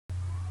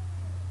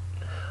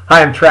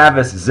Hi, I'm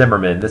Travis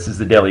Zimmerman. This is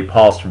the Daily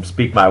Pulse from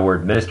Speak My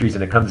Word Ministries,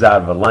 and it comes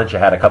out of a lunch I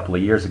had a couple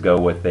of years ago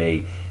with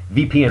a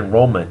VP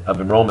enrollment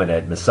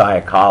at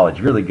Messiah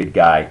College. Really good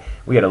guy.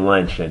 We had a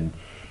lunch, and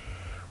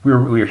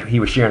he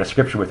was sharing a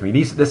scripture with me.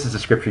 This is a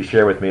scripture he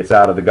shared with me. It's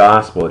out of the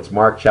Gospel. It's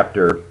Mark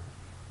chapter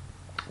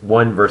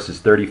 1, verses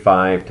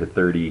 35 to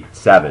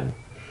 37.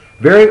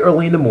 Very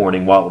early in the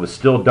morning, while it was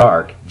still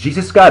dark,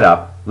 Jesus got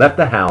up, left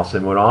the house,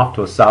 and went off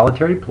to a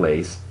solitary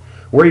place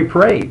where he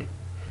prayed.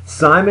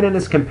 Simon and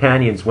his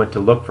companions went to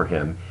look for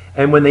him,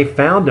 and when they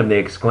found him, they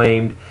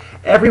exclaimed,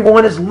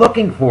 "Everyone is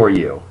looking for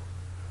you."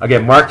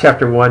 Again, Mark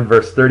chapter 1,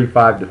 verse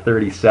 35 to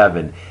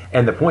 37.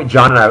 And the point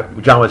John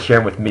was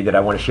sharing with me that I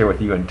want to share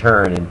with you in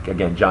turn, and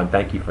again, John,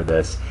 thank you for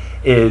this,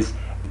 is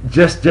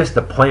just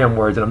the play on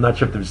words. And I'm not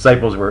sure if the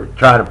disciples were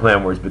trying to play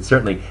on words, but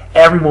certainly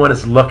everyone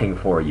is looking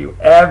for you.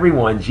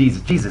 Everyone,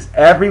 Jesus,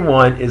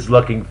 everyone is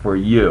looking for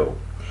you.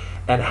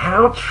 And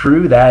how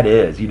true that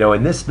is. You know,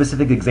 in this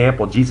specific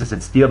example, Jesus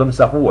had steeled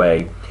himself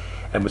away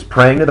and was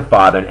praying to the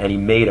Father, and he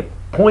made a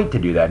point to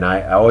do that. And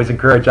I always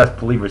encourage us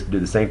believers to do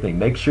the same thing.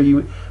 Make sure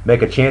you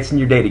make a chance in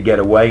your day to get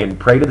away and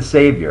pray to the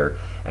Savior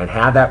and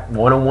have that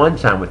one-on-one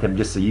time with him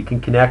just so you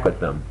can connect with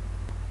them.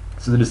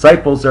 So the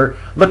disciples are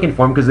looking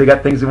for him because they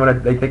got things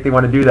they think they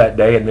want to do that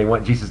day, and they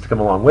want Jesus to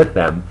come along with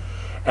them.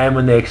 And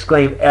when they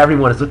exclaim,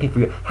 "Everyone is looking for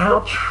you,"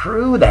 how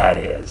true that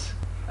is.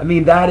 I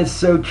mean, that is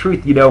so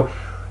true. You know,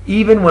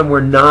 even when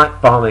we're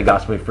not following the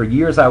gospel, for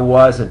years I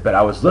wasn't, but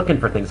I was looking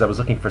for things. I was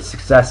looking for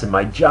success in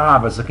my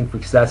job. I was looking for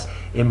success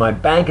in my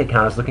bank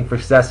account. I was looking for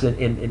success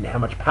in how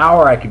much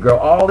power I could grow.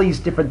 All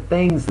these different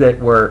things that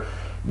were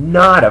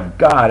not of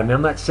God. I mean,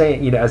 I'm not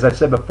saying, you know, as I've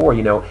said before,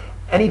 you know,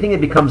 anything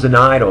that becomes an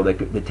idol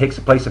that takes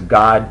the place of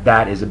God,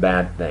 that is a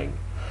bad thing.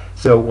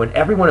 So when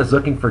everyone is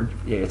looking for,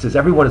 it says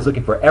everyone is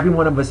looking for, every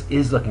one of us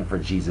is looking for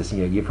Jesus. You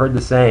know, you've heard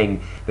the saying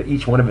that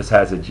each one of us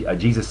has a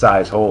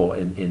Jesus-sized hole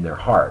in their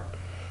heart.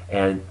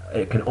 And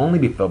it can only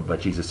be filled by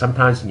Jesus.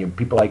 Sometimes, you know,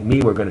 people like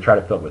me, we're going to try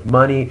to fill it with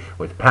money,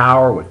 with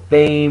power, with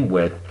fame,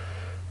 with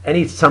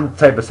some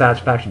type of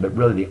satisfaction. But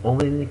really, the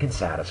only thing that can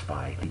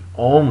satisfy, the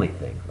only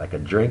thing, like a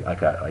drink,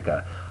 like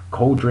a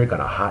cold drink on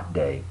a hot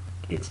day,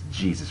 it's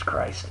Jesus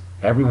Christ.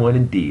 Everyone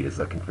indeed is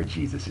looking for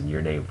Jesus in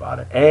your name,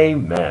 Father.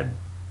 Amen.